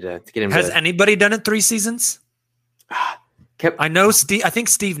Oklahoma City to get him. Has anybody done it 3 seasons? I know Steve. I think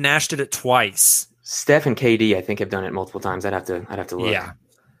Steve Nash did it twice. Steph and KD, I think, have done it multiple times. I'd have to look. Yeah.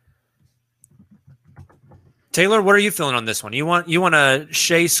 Taylor, what are you feeling on this one? You want a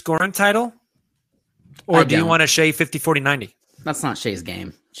Shai scoring title, or do you want a Shai 50-40-90? That's not Shai's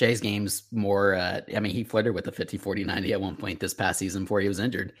game. Shai's game's more. He flirted with the 50-40-90 at one point this past season before he was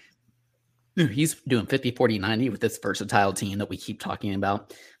injured. He's doing 50-40-90 with this versatile team that we keep talking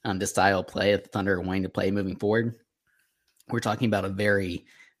about. This style of play that the Thunder are wanting to play moving forward. We're talking about a very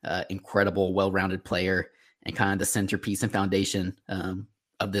incredible, well-rounded player and kind of the centerpiece and foundation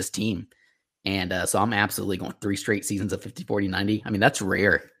of this team. And so I'm absolutely going 3 straight seasons of 50-40-90. I mean, that's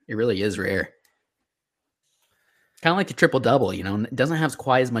rare. It really is rare. Kind of like a triple-double, It doesn't have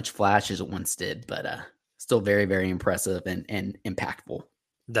quite as much flash as it once did, but still very, very impressive and impactful.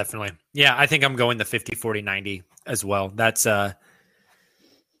 Definitely. Yeah, I think I'm going the 50-40-90 as well. That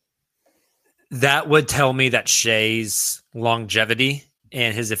would tell me that Shai's longevity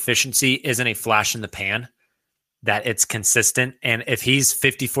and his efficiency isn't a flash in the pan, that it's consistent. And if he's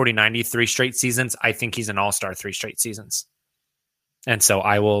 50-40-90 3 straight seasons, I think he's an all-star 3 straight seasons. And so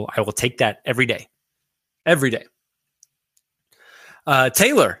I will take that every day. Every day.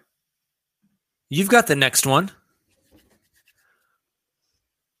 Taylor, you've got the next one.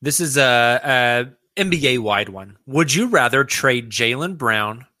 This is a NBA-wide one. Would you rather trade Jaylen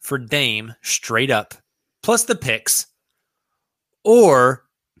Brown for Dame straight up, plus the picks, or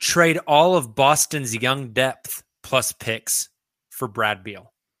trade all of Boston's young depth plus picks for Brad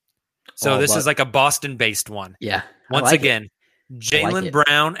Beal? So this is like a Boston-based one. Yeah. Once again, Jaylen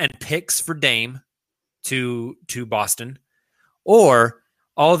Brown and picks for Dame to Boston, or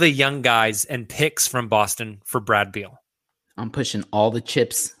all the young guys and picks from Boston for Brad Beal. I'm pushing all the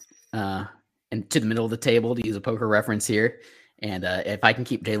chips into the middle of the table, to use a poker reference here. And if I can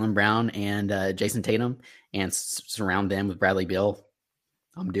keep Jaylen Brown and Jason Tatum and surround them with Bradley Beal,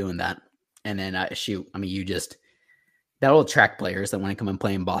 I'm doing that. And then that'll attract players that want to come and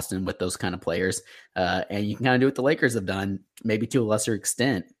play in Boston with those kind of players. And you can kind of do what the Lakers have done, maybe to a lesser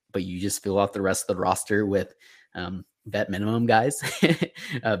extent, but you just fill out the rest of the roster with vet minimum guys,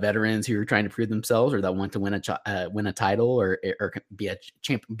 veterans who are trying to prove themselves or that want to win a title or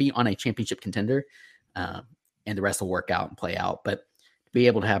be on a championship contender. And the rest will work out and play out. But to be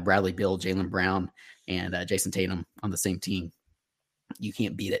able to have Bradley Beal, Jaylen Brown, and Jason Tatum on the same team, you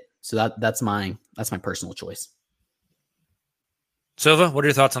can't beat it. So that's my personal choice. Silva, what are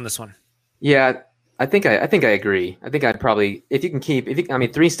your thoughts on this one? Yeah, I think I agree. I think I'd probably, if you can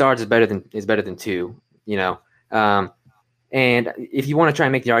keep, 3 stars is better than 2. And if you want to try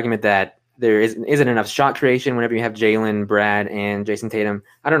and make the argument that there isn't enough shot creation whenever you have Jaylen, Brad, and Jason Tatum,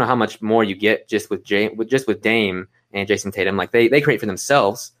 I don't know how much more you get just with Dame and Jason Tatum. Like they create for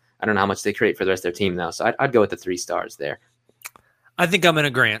themselves. I don't know how much they create for the rest of their team though. So I'd go with the 3 stars there. I think I'm in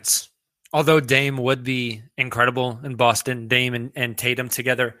agreement. Although Dame would be incredible in Boston, Dame and Tatum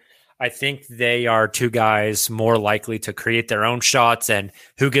together, I think they are 2 guys more likely to create their own shots and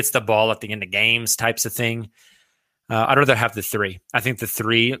who gets the ball at the end of games types of thing. I'd rather have the 3. I think the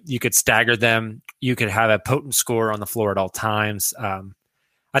 3, you could stagger them. You could have a potent scorer on the floor at all times.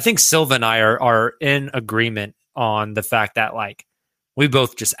 I think Silva and I are in agreement on the fact that we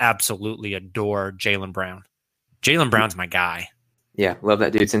both just absolutely adore Jaylen Brown. Jaylen Brown's my guy. Yeah, love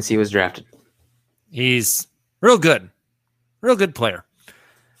that dude since he was drafted. He's real good player.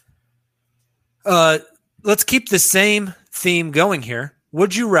 Let's keep the same theme going here.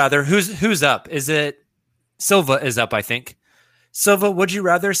 Would you rather? Who's up? Is it? Silva is up, I think. Silva, would you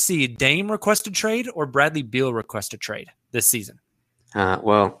rather see Dame request a trade or Bradley Beal request a trade this season?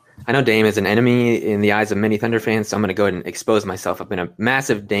 Well, I know Dame is an enemy in the eyes of many Thunder fans, so I'm going to go ahead and expose myself. I've been a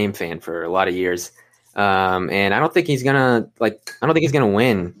massive Dame fan for a lot of years, and I don't think he's gonna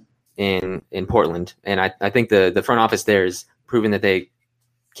win in Portland. And I think the front office there is proving that they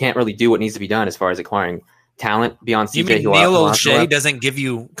can't really do what needs to be done as far as acquiring talent beyond CJ. You mean Neil O'Shea doesn't give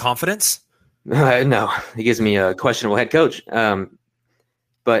you confidence? No, he gives me a questionable head coach.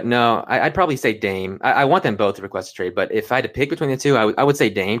 But no, I'd probably say Dame. I want them both to request a trade, but if I had to pick between the 2, I would say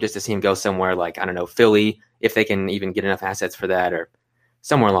Dame just to see him go somewhere like, I don't know, Philly, if they can even get enough assets for that, or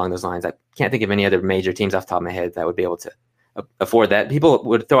somewhere along those lines. I can't think of any other major teams off the top of my head that would be able to afford that. People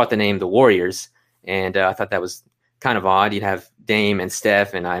would throw out the name the Warriors, and I thought that was kind of odd. You'd have Dame and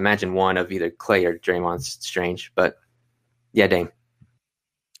Steph, and I imagine one of either Clay or Draymond. Strange, but yeah, Dame.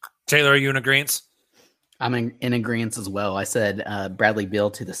 Taylor, are you in agreement? I'm in agreement as well. I said Bradley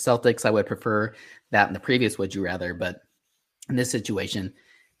Beal to the Celtics. I would prefer that in the previous Would You Rather, but in this situation,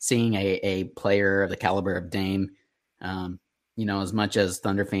 seeing a player of the caliber of Dame, as much as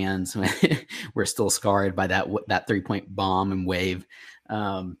Thunder fans, we're still scarred by that 3-point bomb and wave.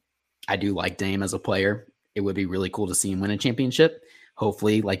 I do like Dame as a player. It would be really cool to see him win a championship.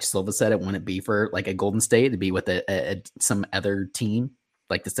 Hopefully, like Silva said, it wouldn't be for like a Golden State, to be with some other team.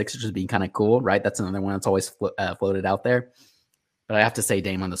 Like the Sixers would be kind of cool, right? That's another one that's always floated out there. But I have to say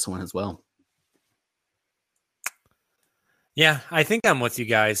Dame on this one as well. Yeah, I think I'm with you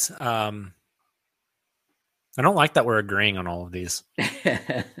guys. I don't like that we're agreeing on all of these.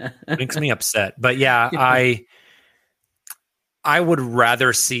 It makes me upset. But yeah, I would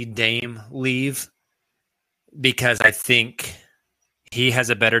rather see Dame leave because I think he has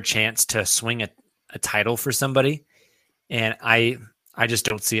a better chance to swing a title for somebody. And I just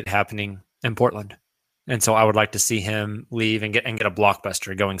don't see it happening in Portland. And so I would like to see him leave and get a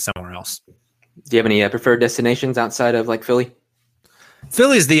blockbuster going somewhere else. Do you have any preferred destinations outside of like Philly?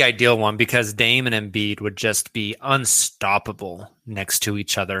 Philly's the ideal one because Dame and Embiid would just be unstoppable next to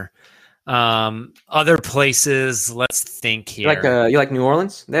each other. Other places, let's think here. You like New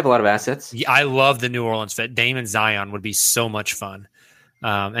Orleans? They have a lot of assets. Yeah, I love the New Orleans fit. Dame and Zion would be so much fun.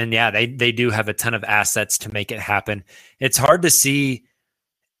 And yeah, they do have a ton of assets to make it happen. It's hard to see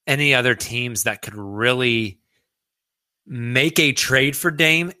any other teams that could really make a trade for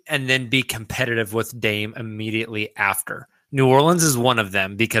Dame and then be competitive with Dame immediately after. New Orleans is one of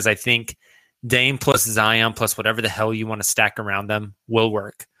them because I think Dame plus Zion plus whatever the hell you want to stack around them will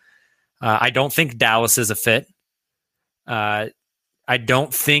work. I don't think Dallas is a fit. I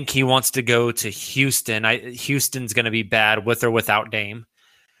don't think he wants to go to Houston. Houston's going to be bad with or without Dame.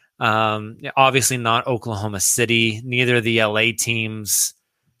 Obviously not Oklahoma City. Neither of the LA teams.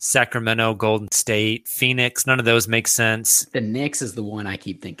 Sacramento, Golden State, Phoenix. None of those make sense. The Knicks is the one I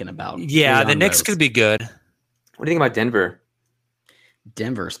keep thinking about. Yeah, the Knicks could be good. What do you think about Denver?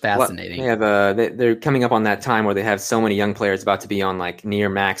 Denver's fascinating. Well, they're coming up on that time where they have so many young players about to be on like near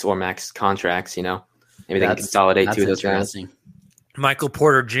max or max contracts. Maybe they can consolidate two of those guys. Michael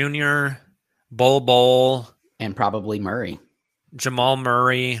Porter Jr., Bol, and probably Murray, Jamal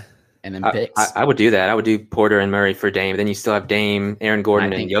Murray, and then picks. I would do that. I would do Porter and Murray for Dame. Then you still have Dame, Aaron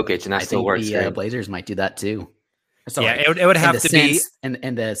Gordon, and Jokic, and that still works. The Blazers might do that too. So yeah, it would have to be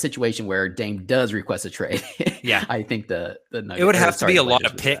in the situation where Dame does request a trade. Yeah, I think the it would have to be a lot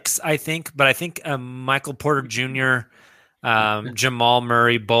of picks. I think, but I think Michael Porter Jr., Jamal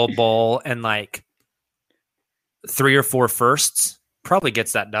Murray, Bol, and like 3 or 4 firsts probably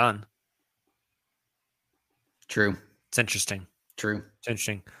gets that done. True. It's interesting. True. It's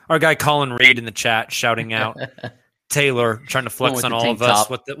interesting. Our guy Colin Reed in the chat shouting out Taylor trying to flex on all of us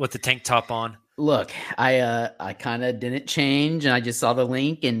with the tank top on. Look, I kind of didn't change, and I just saw the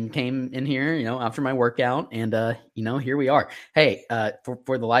link and came in here, after my workout, and here we are. Hey,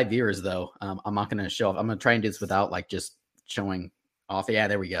 for the live viewers though, I'm not going to show off. I'm going to try and do this without like just showing off. Yeah,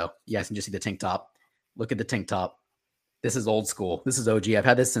 there we go. You guys can just see the tank top. Look at the tank top. This is old school. This is OG. I've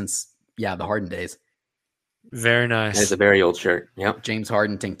had this since the Harden days. Very nice. It's a very old shirt. Yep. James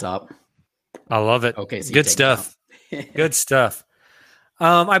Harden tank top. I love it. Okay, so good stuff. Good stuff.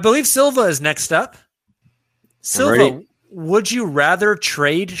 I believe Silva is next up. Silva, would you rather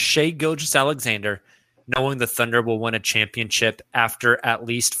trade Shai Gilgeous-Alexander, knowing the Thunder will win a championship after at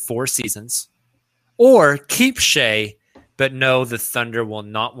least 4 seasons, or keep Shai, but know the Thunder will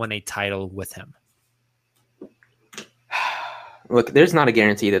not win a title with him? Look, there's not a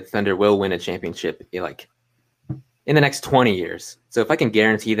guarantee that the Thunder will win a championship in the next 20 years. So if I can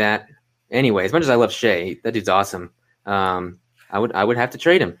guarantee that, anyway, as much as I love Shai, that dude's awesome. I would have to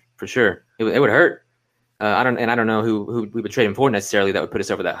trade him for sure. It would hurt. I don't know who we would trade him for necessarily that would put us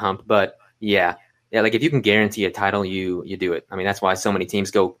over that hump. But yeah. Like if you can guarantee a title, you do it. I mean, that's why so many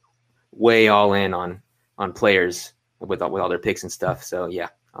teams go way all in on players with all their picks and stuff. So yeah,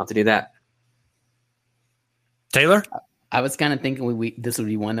 I'll have to do that. Taylor? I was kind of thinking this would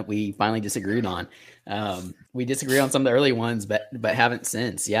be one that we finally disagreed on. We disagree on some of the early ones, but haven't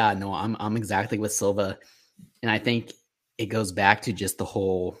since. Yeah, no, I'm exactly with Silva, and I think it goes back to just the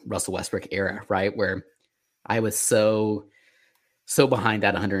whole Russell Westbrook era, right? Where I was so behind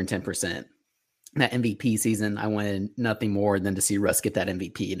that 110%. That MVP season, I wanted nothing more than to see Russ get that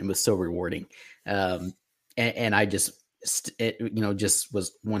MVP, and it was so rewarding. And I just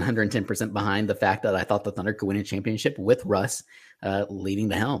was 110% behind the fact that I thought the Thunder could win a championship with Russ leading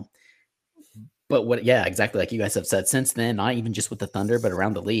the helm. But exactly like you guys have said since then, not even just with the Thunder, but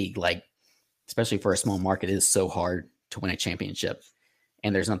around the league, like especially for a small market, it is so hard to win a championship.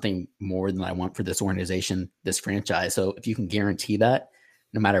 And there's nothing more than I want for this organization, this franchise. So if you can guarantee that,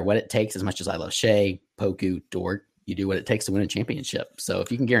 no matter what it takes, as much as I love Shai, Poku, Dort, you do what it takes to win a championship. So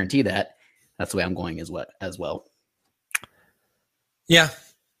if you can guarantee that, that's the way I'm going as well. Yeah,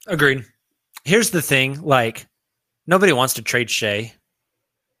 agreed. Here's the thing, like nobody wants to trade Shai.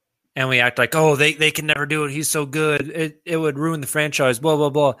 And we act like, oh, they can never do it. He's so good. It would ruin the franchise, blah, blah,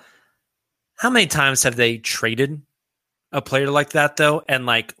 blah. How many times have they traded a player like that, though? And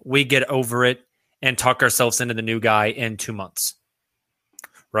like we get over it and talk ourselves into the new guy in 2 months.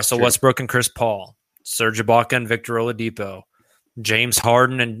 Russell Westbrook and Chris Paul, Serge Ibaka and Victor Oladipo, James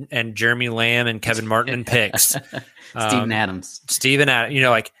Harden and Jeremy Lamb and Kevin Martin and picks. Steven Adams.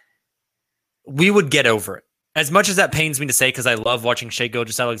 Like we would get over it. As much as that pains me to say, because I love watching Shai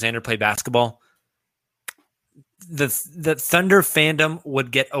Gilgeous-Alexander play basketball, the Thunder fandom would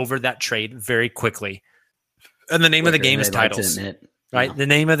get over that trade very quickly. And the name of the game is titles. Right? Yeah. The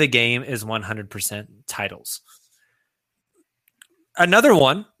name of the game is 100% titles. Another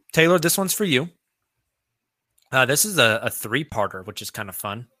one, Taylor, this one's for you. This is a three-parter, which is kind of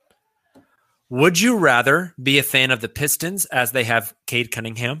fun. Would you rather be a fan of the Pistons as they have Cade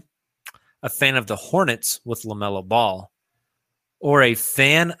Cunningham, a fan of the Hornets with LaMelo Ball, or a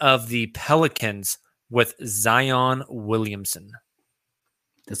fan of the Pelicans with Zion Williamson?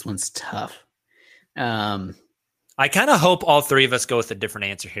 This one's tough. I kind of hope all three of us go with a different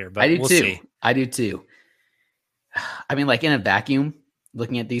answer here, but we'll see. I do too. I mean, like in a vacuum,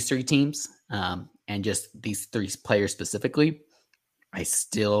 looking at these three teams and just these three players specifically, I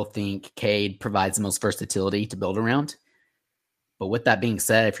still think Cade provides the most versatility to build around. But with that being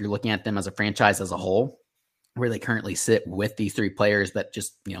said, if you're looking at them as a franchise as a whole, where they currently sit with these three players that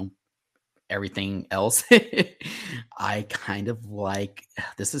just, everything else, I kind of like,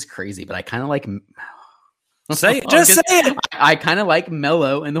 this is crazy, but I kind of like, say it. I kind of like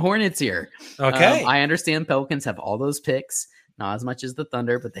Melo and the Hornets here. Okay. I understand Pelicans have all those picks, not as much as the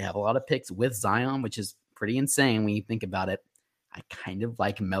Thunder, but they have a lot of picks with Zion, which is pretty insane when you think about it. I kind of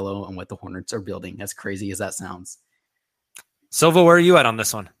like Melo and what the Hornets are building, as crazy as that sounds. Silva, where are you at on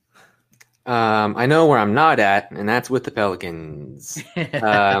this one? I know where I'm not at, and that's with the Pelicans.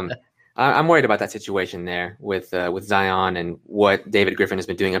 I'm worried about that situation there with Zion and what David Griffin has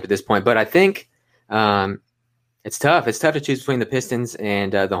been doing up to this point. But I think it's tough. It's tough to choose between the Pistons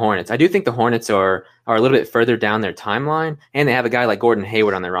and the Hornets. I do think the Hornets are a little bit further down their timeline, and they have a guy like Gordon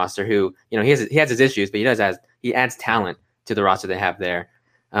Hayward on their roster who, he has his issues, but he adds talent to the roster they have there.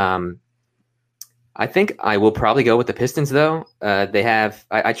 I think I will probably go with the Pistons though.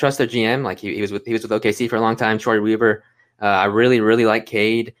 I trust their GM. Like he was with OKC for a long time, Troy Weaver. I really, really like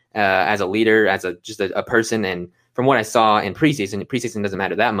Cade as a leader, as a person. And from what I saw in preseason doesn't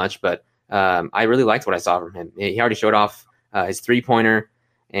matter that much, but I really liked what I saw from him. He already showed off his 3-pointer,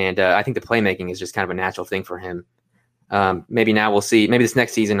 and I think the playmaking is just kind of a natural thing for him. Maybe now we'll see. Maybe this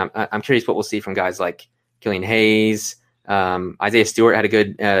next season, I'm curious what we'll see from guys like Killian Hayes. Isaiah Stewart had a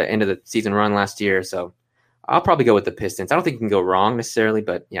good end of the season run last year, so I'll probably go with the Pistons. I don't think you can go wrong necessarily,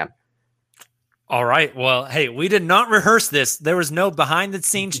 but yeah. All right. Well, hey, we did not rehearse this. There was no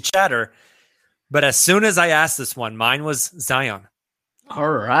behind-the-scenes chatter, but as soon as I asked this one, mine was Zion. All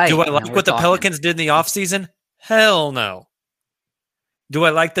right. Do I like what the Pelicans did in the offseason? Hell no. Do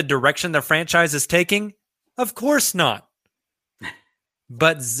I like the direction the franchise is taking? Of course not.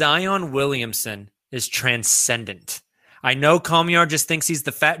 But Zion Williamson is transcendent. I know Comyar just thinks he's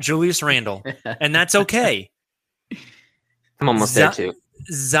the fat Julius Randle, and that's okay. I'm almost there too.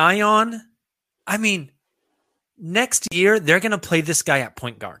 Zion, I mean, next year they're going to play this guy at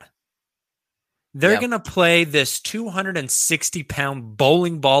point guard. They're going to play this 260-pound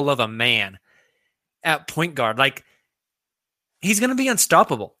bowling ball of a man at point guard. Like, he's going to be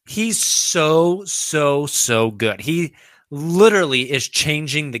unstoppable. He's so good. He literally is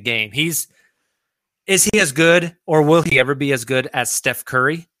changing the game. Is he as good, or will he ever be as good as Steph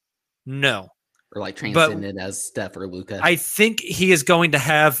Curry? No. Or like transcended as Steph or Luka. I think he is going to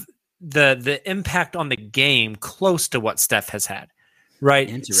have the impact on the game close to what Steph has had,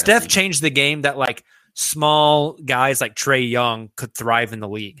 right? Steph changed the game that like small guys like Trae Young could thrive in the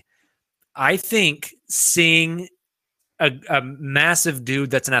league. I think seeing a massive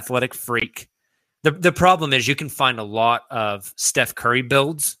dude that's an athletic freak. The problem is you can find a lot of Steph Curry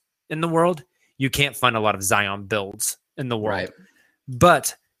builds in the world. You can't find a lot of Zion builds in the world. Right.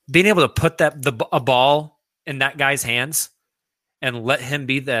 But being able to put a ball in that guy's hands and let him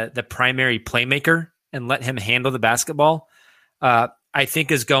be the primary playmaker and let him handle the basketball, I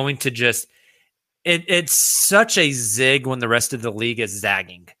think is going to just it's such a zig when the rest of the league is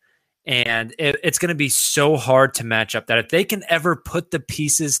zagging. And it's going to be so hard to match up that if they can ever put the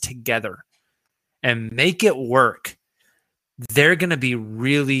pieces together and make it work, they're going to be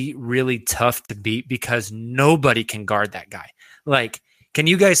really, really tough to beat because nobody can guard that guy. Like, can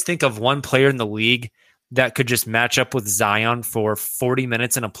you guys think of one player in the league that could just match up with Zion for 40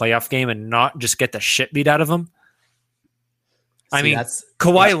 minutes in a playoff game and not just get the shit beat out of him? I mean,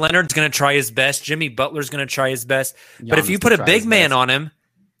 Kawhi Leonard's going to try his best. Jimmy Butler's going to try his best. But if you put a big man on him,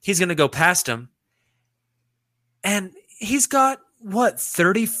 he's going to go past him. And he's got,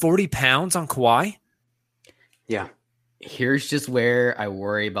 30, 40 pounds on Kawhi? Yeah. Here's just where I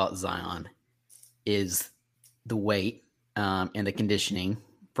worry about Zion is the weight and the conditioning,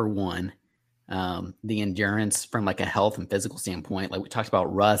 for one. The endurance from like a health and physical standpoint. Like we talked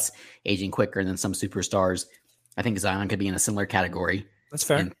about Russ aging quicker than some superstars. I think Zion could be in a similar category. That's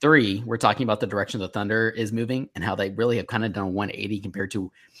fair. And 3, we're talking about the direction the Thunder is moving and how they really have kind of done a 180 compared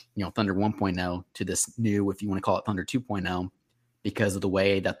to, Thunder 1.0 to this new, if you want to call it Thunder 2.0, because of the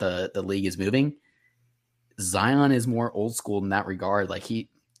way that the league is moving. Zion is more old school in that regard. Like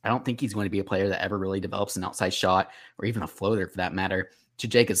I don't think he's going to be a player that ever really develops an outside shot or even a floater for that matter. To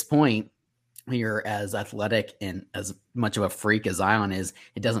Jacob's point, when you're as athletic and as much of a freak as Zion is,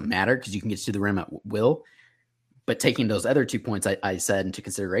 it doesn't matter because you can get to the rim at will. But taking those other 2 points I said into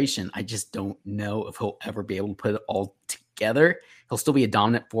consideration, I just don't know if he'll ever be able to put it all together. He'll still be a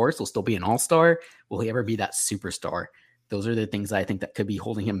dominant force. He'll still be an all-star. Will he ever be that superstar? Those are the things I think that could be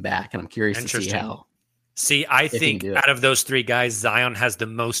holding him back. And I'm curious to see how. See, I think out of those 3 guys, Zion has the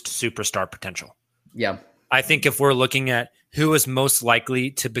most superstar potential. Yeah. I think if we're looking at who is most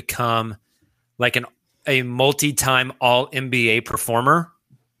likely to become like a multi-time all-NBA performer,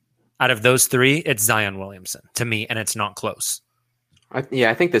 out of those 3, it's Zion Williamson to me, and it's not close.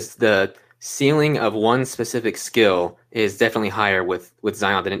 I think the ceiling of one specific skill is definitely higher with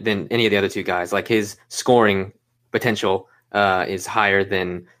Zion than any of the other 2 guys. Like his scoring potential is higher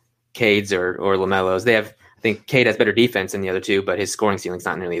than Cade's or LaMelo's. I think Cade has better defense than the other 2, but his scoring ceiling's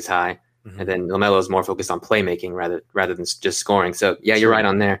not nearly as high. Mm-hmm. And then LaMelo's more focused on playmaking rather than just scoring. So yeah, you're right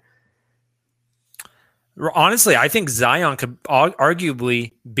on there. Honestly, I think Zion could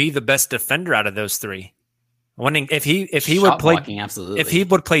arguably be the best defender out of those 3. I'm wondering if he would play absolutely. If he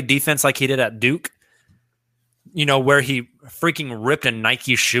would play defense like he did at Duke, where he freaking ripped a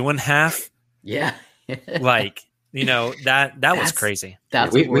Nike shoe in half. Yeah. That was crazy.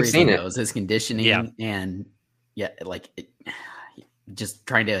 That's we've seen it. His conditioning and just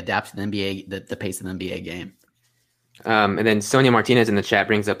trying to adapt to the NBA, the pace of the NBA game. And then Sonia Martinez in the chat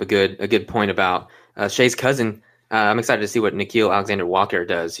brings up a good point about Shai's cousin. I'm excited to see what Nickeil Alexander-Walker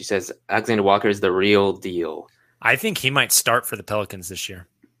does. She says Alexander Walker is the real deal. I think he might start for the Pelicans this year.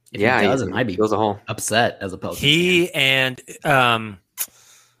 If he doesn't, I'd be upset as a Pelicans fan. And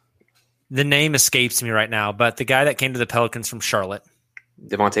the name escapes me right now, but the guy that came to the Pelicans from Charlotte,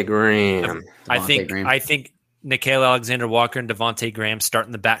 Devontae Graham. I think Nickeil Alexander-Walker and Devontae Graham start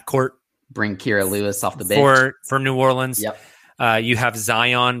in the backcourt. Bring Kira Lewis off the bench for New Orleans. Yep. You have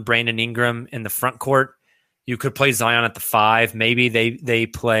Zion, Brandon Ingram in the front court. You could play Zion at the 5. Maybe they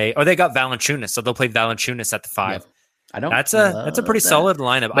play, or they got Valanciunas, so they'll play Valanciunas at the 5. Yep. That's a pretty solid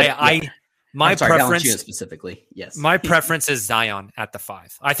lineup. But, my preference Valanciunas specifically, yes. My preference is Zion at the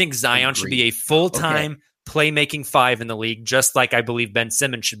 5. I think Zion should be a full-time playmaking 5 in the league, just like I believe Ben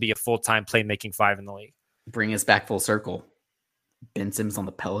Simmons should be a full-time playmaking 5 in the league. Bring us back full circle. Ben Simmons on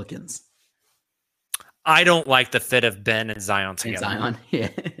the Pelicans. I don't like the fit of Ben and Zion together. And Zion, yeah.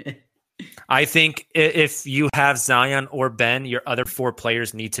 I think if you have Zion or Ben, your other 4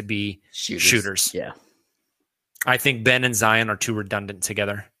 players need to be shooters. Yeah. I think Ben and Zion are too redundant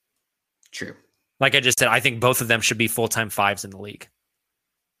together. True. Like I just said, I think both of them should be full-time 5s in the league.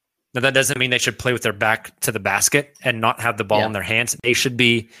 Now, that doesn't mean they should play with their back to the basket and not have the ball in their hands. They should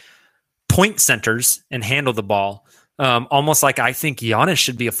be point centers and handle the ball. Almost like I think Giannis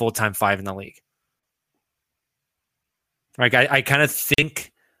should be a full-time 5 in the league. Like I kind of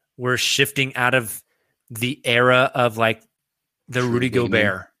think we're shifting out of the era of like the Rudy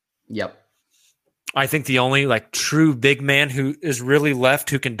Gobert. Yep. I think the only like true big man who is really left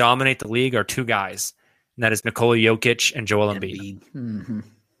who can dominate the league are 2 guys, and that is Nikola Jokic and Joel Embiid. Mm-hmm.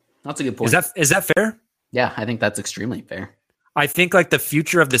 That's a good point. Is that fair? Yeah, I think that's extremely fair. I think like the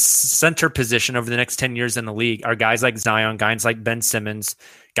future of the center position over the next 10 years in the league are guys like Zion, guys like Ben Simmons,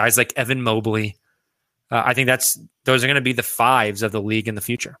 guys like Evan Mobley. I think those are going to be the 5s of the league in the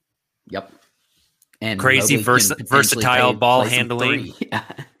future. Yep. And crazy versatile ball handling.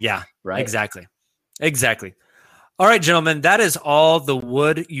 Yeah, right. Exactly. All right, gentlemen, that is all the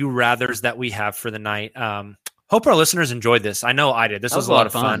would you rathers that we have for the night. Hope our listeners enjoyed this. I know I did. This was a lot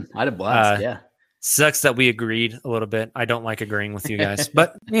of fun. I had a blast. Yeah. Sucks that we agreed a little bit. I don't like agreeing with you guys,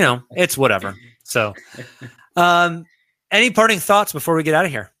 but it's whatever. So, any parting thoughts before we get out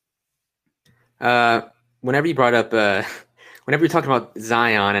of here? Whenever you brought up, whenever you're talking about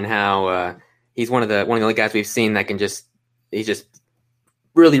Zion and how he's one of the only guys we've seen that he's just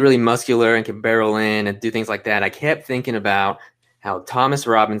really, really muscular and can barrel in and do things like that, I kept thinking about how Thomas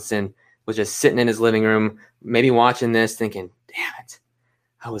Robinson was just sitting in his living room, maybe watching this, thinking, "Damn it,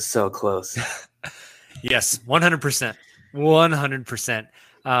 I was so close." Yes, 100%, 100%.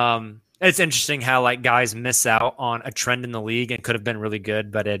 It's interesting how like guys miss out on a trend in the league and could have been really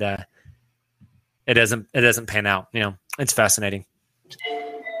good, but it doesn't pan out. It's fascinating.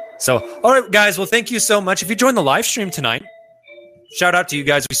 So, all right, guys. Well, thank you so much. If you joined the live stream tonight, shout out to you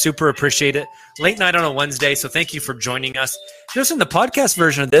guys. We super appreciate it. Late night on a Wednesday, so thank you for joining us. If you're listening to the podcast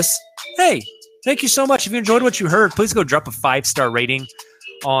version of this, hey, thank you so much. If you enjoyed what you heard, please go drop a 5-star rating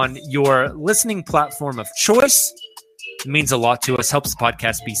on your listening platform of choice. It means a lot to us, helps the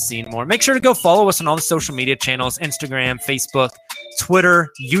podcast be seen more. Make sure to go follow us on all the social media channels, Instagram, Facebook, Twitter,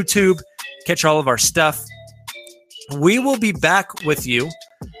 YouTube. Catch all of our stuff. We will be back with you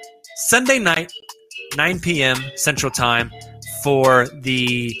Sunday night, 9 p.m. Central Time for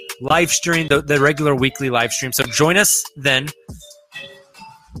the live stream, the regular weekly live stream. So join us then.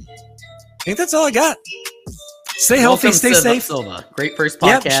 I think that's all I got. Stay healthy, Welcome, stay safe. Silva. Great first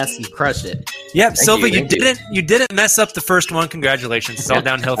podcast. You crushed it. Yep, Silva, you didn't mess up the first one. Congratulations. It's all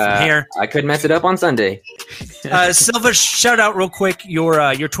downhill from here. I could mess it up on Sunday. Silva, shout out real quick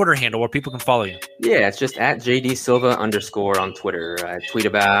your Twitter handle where people can follow you. Yeah, it's just at JD Silva _ on Twitter. I tweet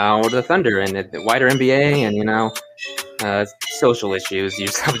about the Thunder and the wider NBA and, social issues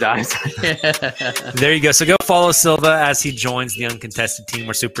sometimes. There you go. So go follow Silva as he joins the uncontested team.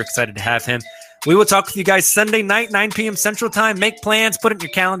 We're super excited to have him. We will talk with you guys Sunday night, 9 p.m. Central Time. Make plans, put it in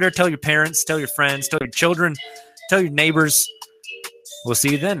your calendar, tell your parents, tell your friends, tell your children, tell your neighbors. We'll see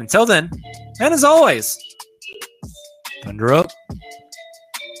you then. Until then, and as always, Thunder up.